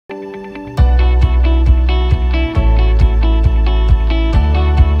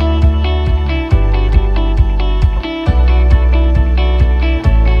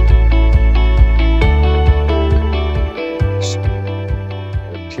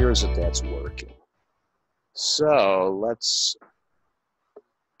appears that that's working. So let's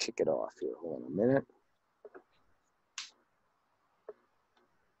kick it off here. Hold on a minute.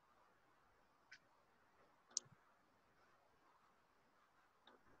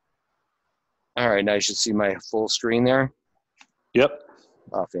 All right, now you should see my full screen there. Yep.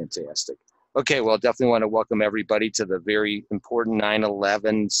 Oh, fantastic. Okay, well, definitely want to welcome everybody to the very important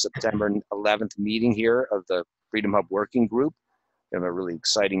 9/11 September 11th meeting here of the Freedom Hub Working Group. We have a really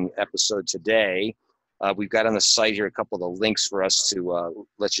exciting episode today. We've got on the site here a couple of the links for us to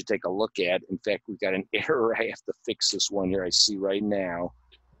let you take a look at. In fact, we've got an error. I have to fix this one here I see right now.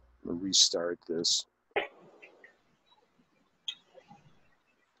 I'm gonna restart this.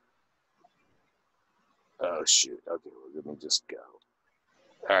 Oh, shoot. Okay, well, let me just go.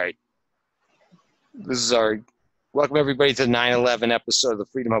 All right. This is welcome everybody to the 9/11 episode of the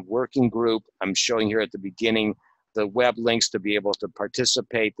Freedom Hub Working Group. I'm showing here at the beginning the web links to be able to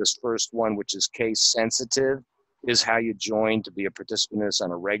participate. This first one, which is case sensitive, is how you join to be a participant in this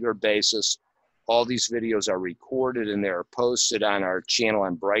on a regular basis. All these videos are recorded and they're posted on our channel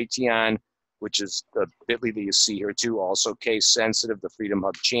on Brighteon, which is the bit.ly that you see here too. Also case sensitive, the Freedom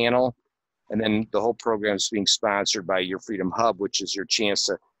Hub channel. And then the whole program is being sponsored by Your Freedom Hub, which is your chance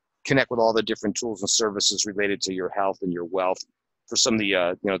to connect with all the different tools and services related to your health and your wealth. For some of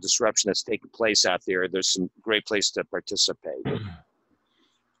the disruption that's taking place out there, there's some great place to participate.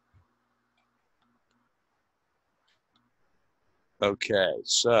 Okay,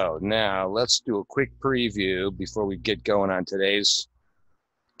 so now let's do a quick preview before we get going on today's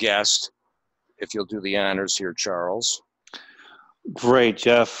guest. If you'll do the honors here, Charles. Great,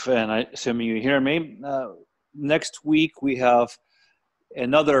 Jeff, and I assume you hear me. Next week, we have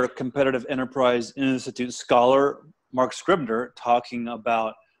another Competitive Enterprise Institute scholar, Mark Scribner, talking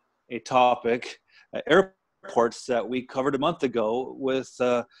about a topic, airports, that we covered a month ago with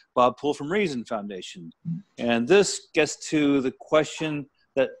Bob Poole from Reason Foundation. And this gets to the question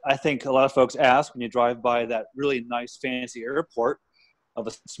that I think a lot of folks ask when you drive by that really nice, fancy airport of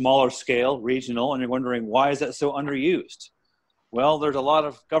a smaller scale, regional, and you're wondering, why is that so underused? Well, there's a lot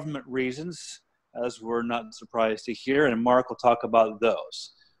of government reasons, as we're not surprised to hear, and Mark will talk about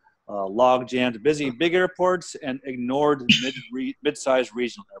those. Log-jammed, busy big airports and ignored mid-sized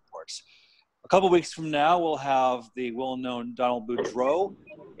regional airports. A couple weeks from now, we'll have the well-known Donald Boudreaux,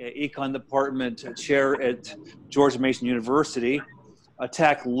 Econ Department chair at George Mason University,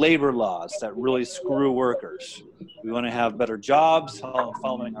 attack labor laws that really screw workers. We want to have better jobs,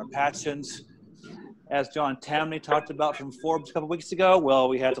 following our passions. As John Tamney talked about from Forbes a couple weeks ago, well,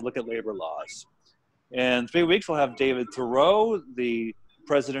 we had to look at labor laws. In 3 weeks, we'll have David Thoreau, the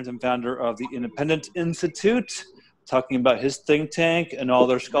president and founder of the Independent Institute, talking about his think tank and all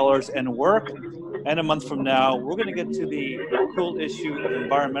their scholars and work. And a month from now, we're going to get to the cool issue of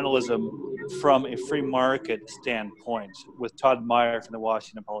environmentalism from a free market standpoint with Todd Meyer from the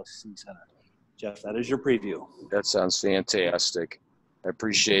Washington Policy Center. Jeff, that is your preview. That sounds fantastic. I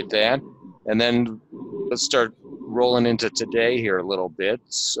appreciate that. And then let's start rolling into today here a little bit.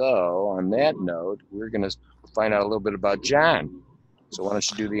 So on that note, we're going to find out a little bit about John. So why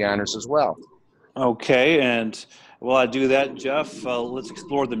don't you do the honors as well? Okay, and while I do that, Jeff, let's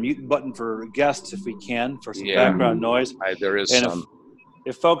explore the mute button for guests if we can, for some background noise. There is and some.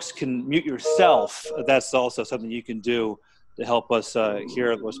 If folks can mute yourself, that's also something you can do to help us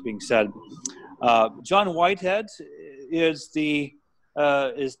hear what's being said. John Whitehead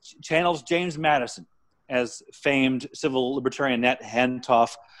channels James Madison, as famed civil libertarian Nat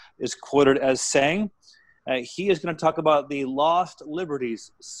Hentoff is quoted as saying. He is going to talk about the lost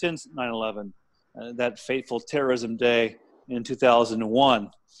liberties since 9/11, that fateful terrorism day in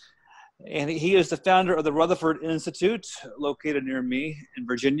 2001. And he is the founder of the Rutherford Institute, located near me in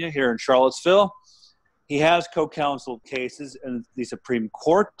Virginia, here in Charlottesville. He has co-counseled cases in the Supreme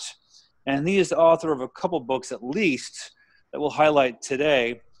Court, and he is the author of a couple books at least that we'll highlight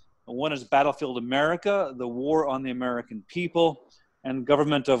today. One is Battlefield America, The War on the American People, and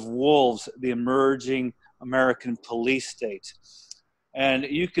Government of Wolves, The Emerging American Police State. And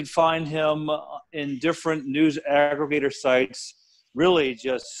you can find him in different news aggregator sites, really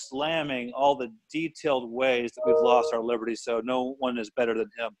just slamming all the detailed ways that we've lost our liberties. So no one is better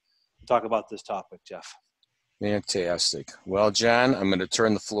than him to talk about this topic, Jeff. Fantastic. Well, John, I'm going to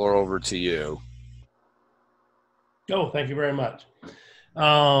turn the floor over to you. Oh, thank you very much.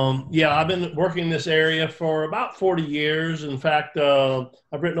 I've been working in this area for about 40 years. In fact,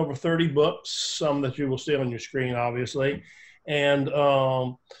 I've written over 30 books, some that you will see on your screen, obviously. And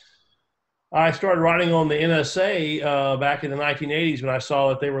I started writing on the NSA back in the 1980s when I saw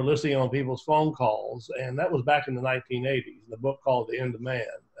that they were listening on people's phone calls. And that was back in the 1980s, the book called The End of Man.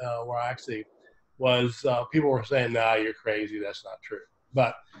 where I actually was, people were saying, "Nah, you're crazy. That's not true."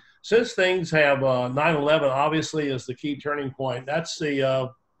 But since things have 9/11 obviously is the key turning point. That's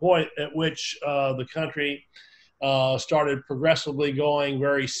the point at which the country started progressively going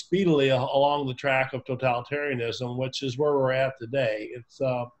very speedily along the track of totalitarianism, which is where we're at today. It's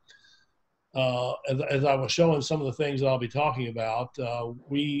as I was showing some of the things that I'll be talking about,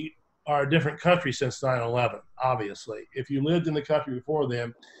 we are a different country since 9/11, obviously. If you lived in the country before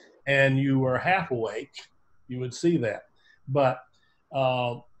then and you were half awake, you would see that. But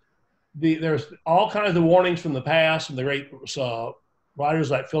there's all kinds of warnings from the past, from the great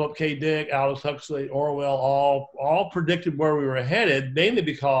writers like Philip K. Dick, Aldous Huxley, Orwell, all predicted where we were headed, mainly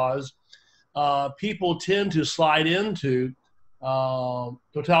because people tend to slide into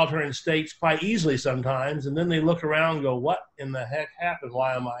totalitarian states quite easily sometimes, and then they look around and go, what in the heck happened?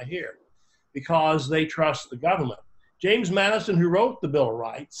 Why am I here? Because they trust the government. James Madison, who wrote the Bill of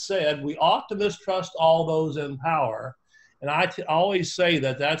Rights, said we ought to mistrust all those in power. And I always say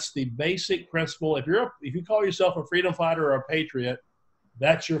that that's the basic principle. If you call yourself a freedom fighter or a patriot,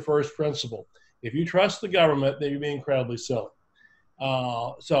 that's your first principle. If you trust the government, then you're being incredibly silly.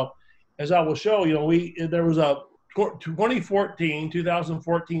 So as I will show, there was a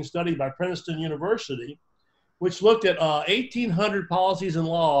 2014 study by Princeton University, which looked at 1,800 policies and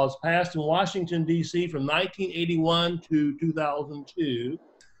laws passed in Washington, D.C. from 1981 to 2002.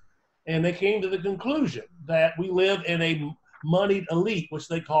 And they came to the conclusion that we live in a moneyed elite, which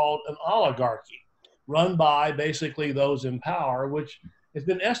they called an oligarchy, run by basically those in power, which has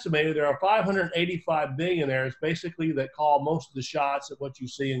been estimated there are 585 billionaires basically that call most of the shots at what you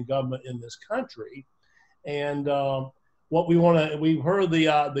see in government in this country. And we've heard of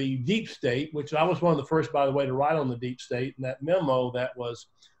the deep state, which I was one of the first, by the way, to write on the deep state, and that memo that was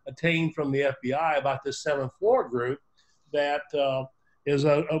obtained from the FBI about this seventh floor group that is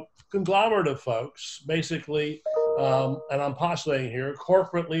a conglomerate of folks, basically, and I'm postulating here,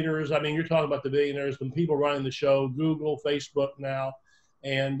 corporate leaders. I mean, you're talking about the billionaires, the people running the show, Google, Facebook now,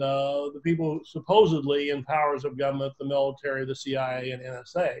 and the people supposedly in powers of government, the military, the CIA, and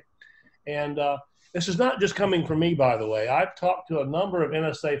NSA. And this is not just coming from me, by the way. I've talked to a number of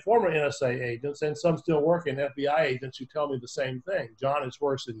former NSA agents, and some still working FBI agents who tell me the same thing. John, it's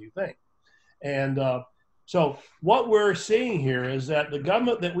worse than you think. And so what we're seeing here is that the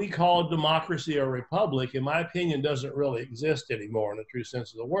government that we call democracy or republic, in my opinion, doesn't really exist anymore in the true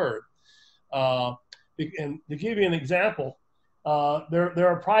sense of the word. And to give you an example, there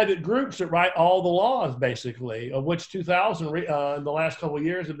are private groups that write all the laws, basically, of which 2,000 in the last couple of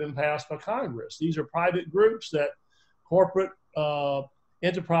years have been passed by Congress. These are private groups that corporate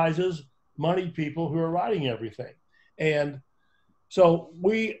enterprises, moneyed people who are writing everything. And so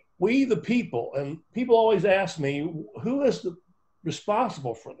we the people, and people always ask me, who is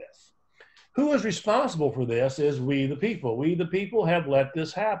responsible for this? Who is responsible for this is we the people. We the people have let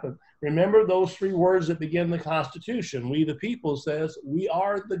this happen. Remember those three words that begin the Constitution. We the people says we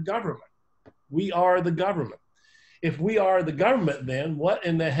are the government. We are the government. If we are the government, then what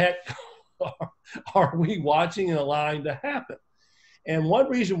in the heck are we watching and allowing to happen? And one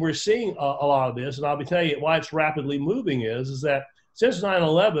reason we're seeing a lot of this, and I'll be telling you why it's rapidly moving, is that since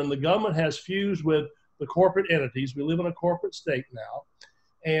 9/11, the government has fused with the corporate entities. We live in a corporate state now.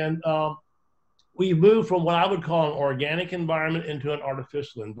 And we moved from what I would call an organic environment into an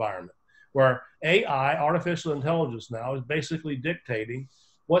artificial environment, where AI, artificial intelligence now, is basically dictating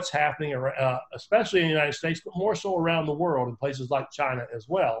what's happening, especially in the United States, but more so around the world, in places like China as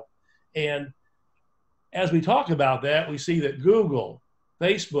well. And as we talk about that, we see that Google,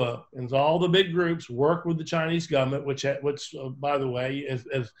 Facebook, and all the big groups work with the Chinese government, which by the way,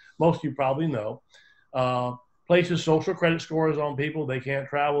 as most of you probably know, places social credit scores on people. They can't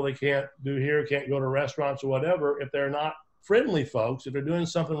travel, they can't do here, can't go to restaurants or whatever if they're not friendly folks, if they're doing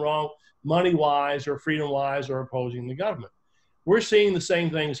something wrong money-wise or freedom-wise or opposing the government. We're seeing the same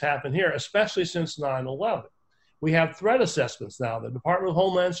things happen here, especially since 9/11. We have threat assessments now. The Department of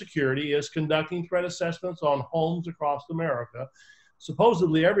Homeland Security is conducting threat assessments on homes across America.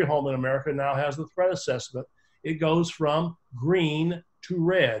 Supposedly every home in America now has the threat assessment. It goes from green to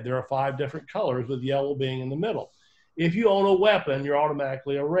red. There are 5 different colors, with yellow being in the middle. If you own a weapon, you're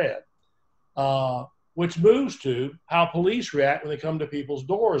automatically a red, which moves to how police react when they come to people's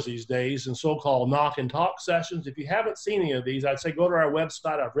doors these days in so-called knock and talk sessions. If you haven't seen any of these, I'd say go to our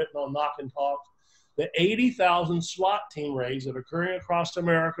website. I've written on knock and talks. The 80,000 SWAT team raids that are occurring across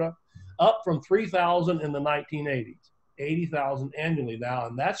America, up from 3,000 in the 1980s, 80,000 annually now,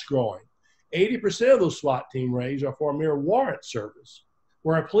 and that's growing. 80% of those SWAT team raids are for mere warrant service,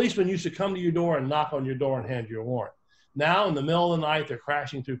 where a policeman used to come to your door and knock on your door and hand you a warrant. Now in the middle of the night, they're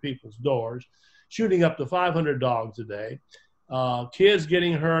crashing through people's doors, shooting up to 500 dogs a day, kids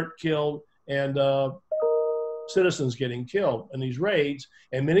getting hurt, killed, and citizens getting killed in these raids.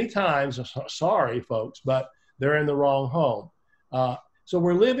 And many times, sorry folks, but they're in the wrong home. So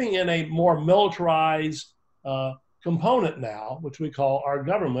we're living in a more militarized component now, which we call our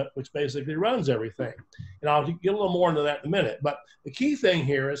government, which basically runs everything. And I'll get a little more into that in a minute. But the key thing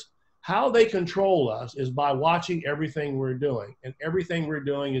here is how they control us is by watching everything we're doing. And everything we're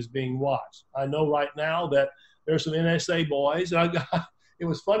doing is being watched. I know right now that there's some NSA boys. And it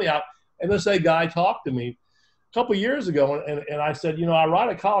was funny, an NSA guy talked to me a couple of years ago, and I said, you know, I write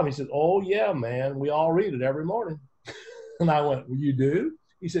a column. He said, oh, yeah, man, we all read it every morning. And I went, well, you do?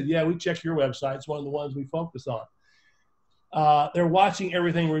 He said, yeah, we check your website. It's one of the ones we focus on. They're watching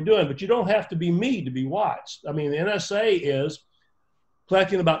everything we're doing, but you don't have to be me to be watched. I mean, the NSA is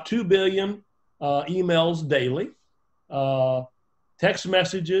collecting about 2 billion emails daily, text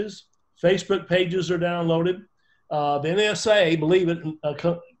messages, Facebook pages are downloaded. The NSA, believe it,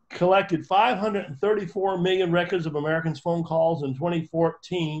 collected 534 million records of Americans' phone calls in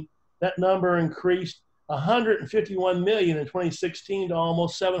 2014. That number increased 151 million in 2016 to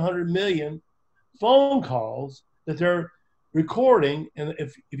almost 700 million phone calls that they're recording. And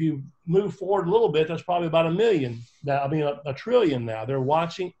if you move forward a little bit, that's probably about a million now. I mean, a trillion now. They're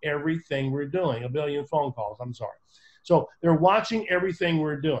watching everything we're doing. A billion phone calls, I'm sorry. So they're watching everything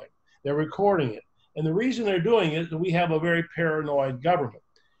we're doing. They're recording it. And the reason they're doing it is that we have a very paranoid government.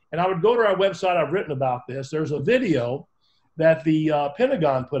 And I would go to our website. I've written about this. There's a video that the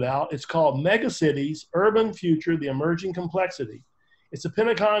Pentagon put out. It's called Megacities, Urban Future, the Emerging Complexity. It's a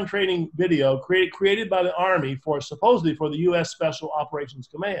Pentagon training video created by the Army supposedly for the U.S. Special Operations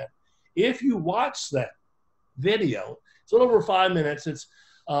Command. If you watch that video, it's a little over 5 minutes. It's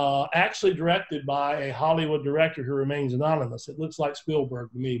actually directed by a Hollywood director who remains anonymous. It looks like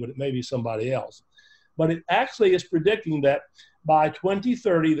Spielberg to me, but it may be somebody else. But it actually is predicting that by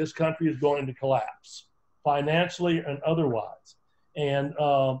 2030, this country is going to collapse, financially and otherwise. And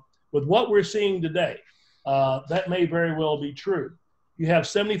with what we're seeing today, that may very well be true. You have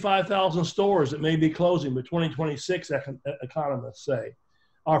 75,000 stores that may be closing by 2026, economists say.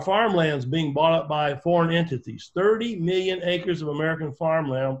 Our farmland's being bought up by foreign entities. 30 million acres of American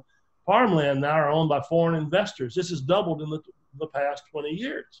farmland now are owned by foreign investors. This has doubled in the past 20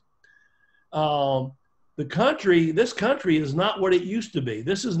 years. This country is not what it used to be.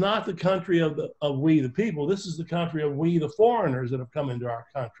 This is not the country of we the people. This is the country of we the foreigners that have come into our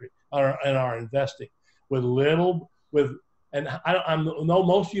country and are investing and I know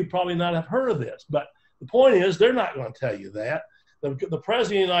most of you probably not have heard of this, but the point is they're not going to tell you that. The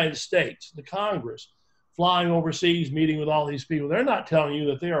President of the United States, the Congress, flying overseas, meeting with all these people, they're not telling you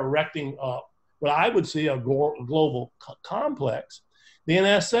that they are erecting what I would see a global complex. The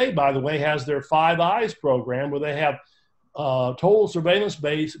NSA, by the way, has their Five Eyes program where they have total surveillance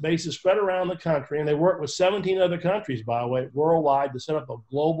bases spread around the country, and they work with 17 other countries, by the way, worldwide to set up a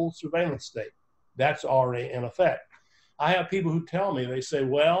global surveillance state. That's already in effect. I have people who tell me, they say,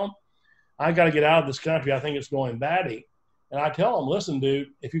 well, I got to get out of this country. I think it's going batty. And I tell them, listen, dude,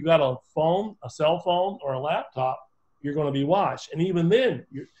 if you've got a phone, a cell phone, or a laptop, you're going to be watched. And even then,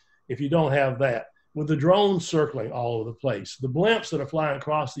 if you don't have that, with the drones circling all over the place, the blimps that are flying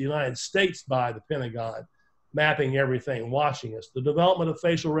across the United States by the Pentagon, mapping everything, watching us, the development of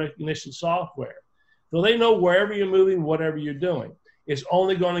facial recognition software. So they know wherever you're moving, whatever you're doing. It's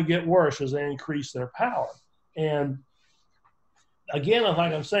only going to get worse as they increase their power. And again,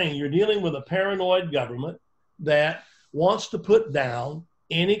 like I'm saying, you're dealing with a paranoid government that wants to put down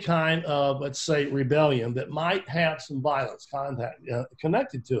any kind of, let's say, rebellion that might have some violence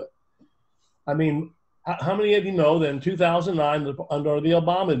connected to it. I mean, how many of you know that in 2009, under the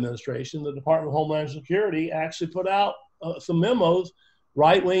Obama administration, the Department of Homeland Security actually put out some memos,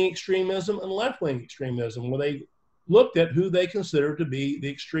 right-wing extremism and left-wing extremism, where they looked at who they considered to be the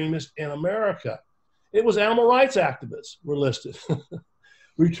extremists in America. It was animal rights activists were listed.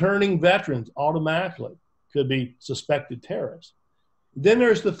 Returning veterans automatically could be suspected terrorists. Then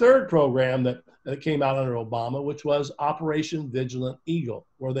there's the third program that came out under Obama, which was Operation Vigilant Eagle,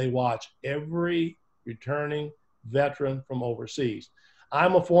 where they watch every returning veteran from overseas.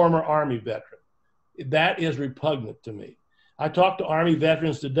 I'm a former Army veteran. That is repugnant to me. I talked to Army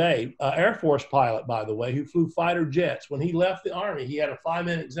veterans today, Air Force pilot, by the way, who flew fighter jets. When he left the Army, he had a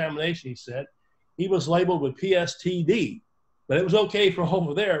 5-minute examination, he said. He was labeled with PSTD, but it was okay for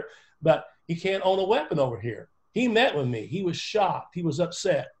over there, but he can't own a weapon over here. He met with me. He was shocked. He was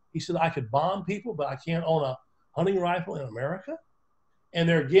upset. He said, I could bomb people, but I can't own a hunting rifle in America? And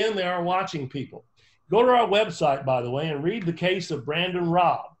there again, they are watching people. Go to our website, by the way, and read the case of Brandon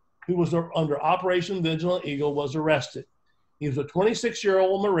Robb, who was under Operation Vigilant Eagle, was arrested. He was a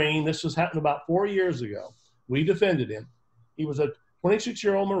 26-year-old Marine. This was happened about 4 years ago. We defended him. He was a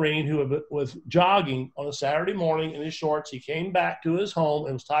 26-year-old Marine who was jogging on a Saturday morning in his shorts. He came back to his home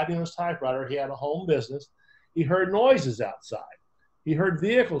and was typing on his typewriter. He had a home business. He heard noises outside. He heard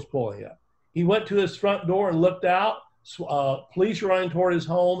vehicles pulling up. He went to his front door and looked out, police running toward his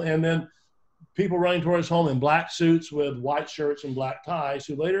home, and then people running toward his home in black suits with white shirts and black ties,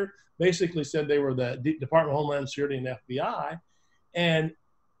 who later basically said they were the Department of Homeland Security and FBI. And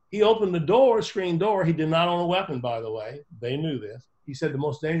he opened the door, screen door. He did not own a weapon, by the way. They knew this. He said the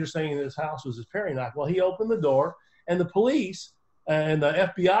most dangerous thing in his house was his paring knife. Well, he opened the door, and the police and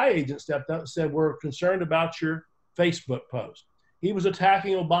the FBI agent stepped up and said, we're concerned about your Facebook post. He was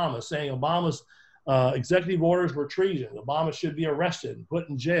attacking Obama, saying Obama's executive orders were treason. Obama should be arrested and put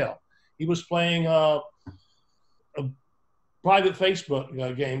in jail. He was playing a private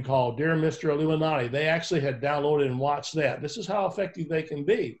Facebook game called Dear Mr. Illuminati. They actually had downloaded and watched that. This is how effective they can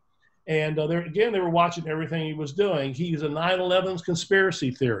be. And they were watching everything he was doing. He's a 9/11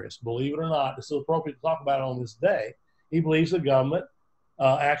 conspiracy theorist, believe it or not. This is appropriate to talk about it on this day. He believes the government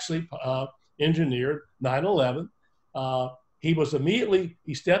actually engineered 9/11. He was immediately,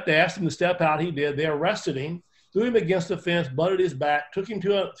 asked him to step out. He did. They arrested him, threw him against the fence, butted his back, took him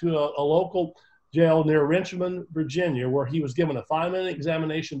to a local jail near Richmond, Virginia, where he was given a 5-minute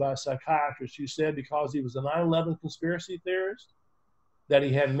examination by a psychiatrist who said because he was a 9/11 conspiracy theorist, that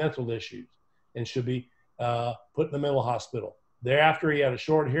he had mental issues and should be put in a mental hospital. Thereafter, he had a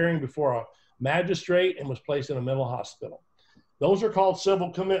short hearing before a magistrate and was placed in a mental hospital. Those are called civil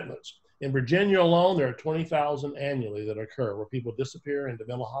commitments. In Virginia alone, there are 20,000 annually that occur where people disappear into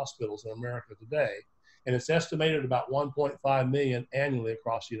mental hospitals in America today. And it's estimated about 1.5 million annually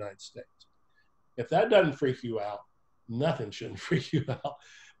across the United States. If that doesn't freak you out, nothing shouldn't freak you out.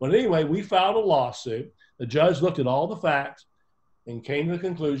 But anyway, we filed a lawsuit. The judge looked at all the facts and came to the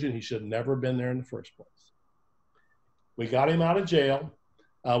conclusion he should have never been there in the first place. We got him out of jail.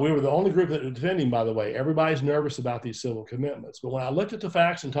 We were the only group that would defend him, by the way. Everybody's nervous about these civil commitments. But when I looked at the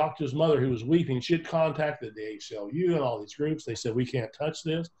facts and talked to his mother, who was weeping, she had contacted the ACLU and all these groups. They said, we can't touch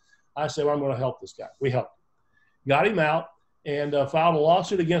this. I said, well, I'm going to help this guy. We helped him. Got him out and filed a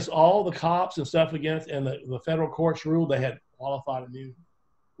lawsuit against all the cops and stuff against, and the federal courts ruled they had qualified immunity,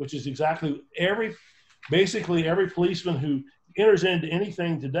 which is exactly basically every policeman who enters into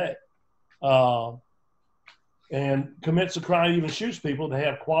anything today and commits a crime, even shoots people, they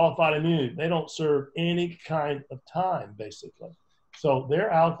have qualified immunity. They don't serve any kind of time, basically. So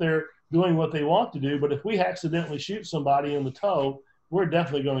they're out there doing what they want to do, but if we accidentally shoot somebody in the toe, we're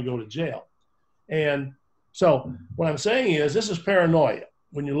definitely going to go to jail. And so what I'm saying is this is paranoia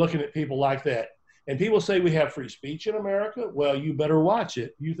when you're looking at people like that. And people say we have free speech in America. Well, you better watch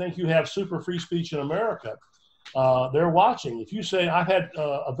it. You think you have super free speech in America. They're watching. If you say, I've had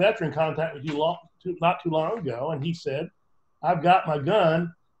a veteran contact with you not too long ago, and he said, I've got my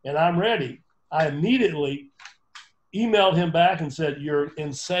gun and I'm ready. I immediately emailed him back and said, you're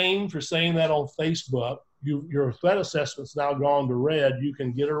insane for saying that on Facebook. Your threat assessment's now gone to red. You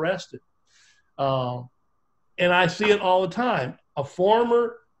can get arrested. And I see it all the time. A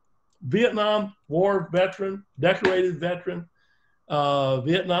former Vietnam War veteran, decorated veteran,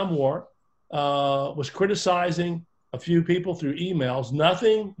 Vietnam War, was criticizing a few people through emails.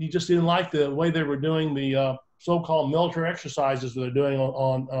 Nothing, he just didn't like the way they were doing the so-called military exercises that they're doing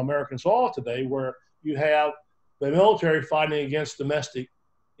on American soil today, where you have the military fighting against domestic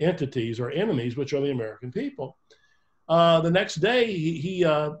entities or enemies, which are the American people. The next day, he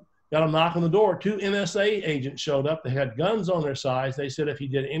got a knock on the door. 2 NSA agents showed up. They had guns on their sides. They said if he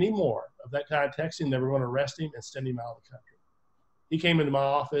did any more of that kind of texting, they were going to arrest him and send him out of the country. He came into my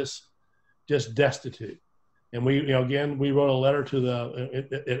office just destitute. And we, again, we wrote a letter to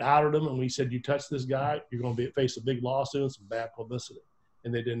it outed him, and we said, you touch this guy, you're going to face a big lawsuit and some bad publicity.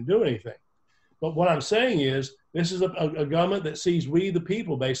 And they didn't do anything. But what I'm saying is, this is a government that sees we, the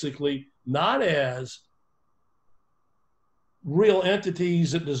people, basically not as real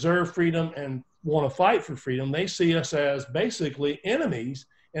entities that deserve freedom and want to fight for freedom. They see us as basically enemies.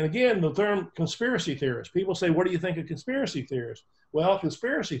 And again, the term conspiracy theorist. People say, what do you think of conspiracy theorists? Well, a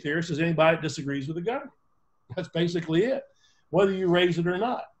conspiracy theorist is anybody that disagrees with the government. That's basically it, whether you raise it or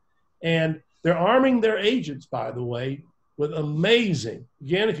not. And they're arming their agents, by the way, with amazing,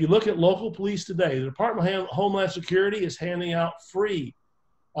 again, if you look at local police today, the Department of Homeland Security is handing out free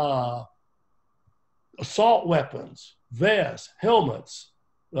assault weapons, vests, helmets,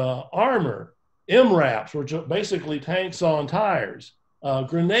 armor, MRAPs, which are basically tanks on tires,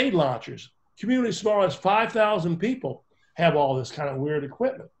 grenade launchers, communities as small as 5,000 people have all this kind of weird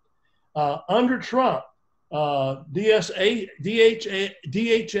equipment. Under Trump, DHS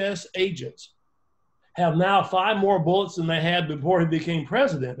agents have now 5 more bullets than they had before he became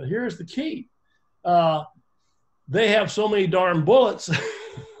president. But here's the key. They have so many darn bullets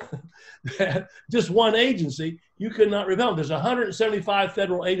that just one agency, you could not repel. There's 175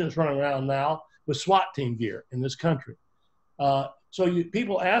 federal agents running around now with SWAT team gear in this country.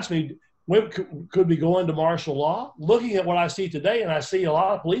 People ask me, when could we go into martial law? Looking at what I see today, and I see a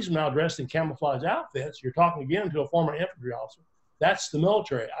lot of policemen now dressed in camouflage outfits, you're talking again to a former infantry officer. That's the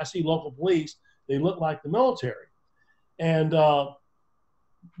military. I see local police, they look like the military. And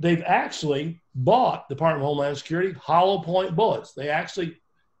they've actually bought, Department of Homeland Security, hollow point bullets. They actually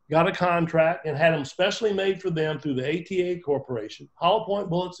got a contract and had them specially made for them through the ATA Corporation. Hollow point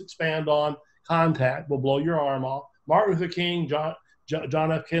bullets expand on contact, will blow your arm off. Martin Luther King, John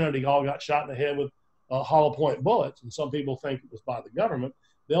F. Kennedy all got shot in the head with hollow point bullets, and some people think it was by the government.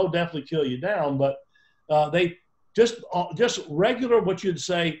 They'll definitely kill you down, but they just regular, what you'd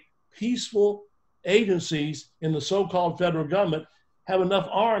say, peaceful agencies in the so-called federal government have enough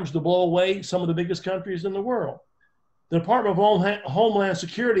arms to blow away some of the biggest countries in the world. The Department of Homeland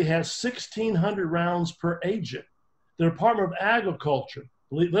Security has 1,600 rounds per agent. The Department of Agriculture,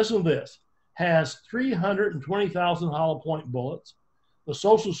 listen to this, has 320,000 hollow point bullets. The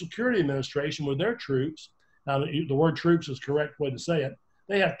Social Security Administration, with their troops, now the word troops is the correct way to say it,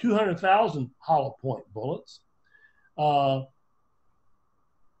 they have 200,000 hollow point bullets. I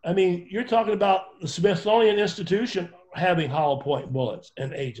mean, you're talking about the Smithsonian Institution having hollow point bullets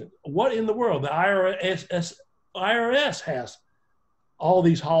and agents. What in the world? The IRS has all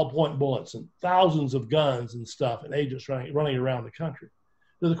these hollow point bullets and thousands of guns and stuff and agents running around the country.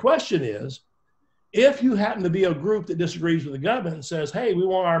 So the question is, if you happen to be a group that disagrees with the government and says, hey, we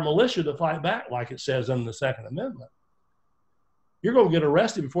want our militia to fight back like it says in the Second Amendment, you're going to get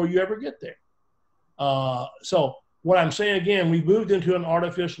arrested before you ever get there. So what I'm saying again, we've moved into an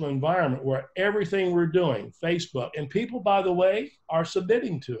artificial environment where everything we're doing, Facebook, and people, by the way, are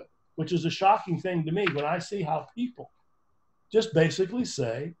submitting to it, which is a shocking thing to me when I see how people just basically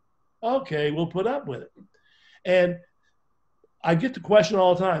say, okay, we'll put up with it. And I get the question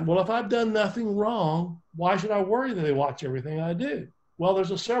all the time, well, if I've done nothing wrong, why should I worry that they watch everything I do? Well,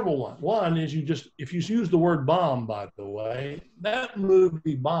 there's a several ones. One is if you use the word bomb, by the way, that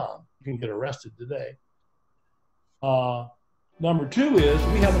movie Bomb, you can get arrested today. Number 2 is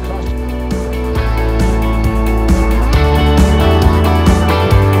we have a constitution.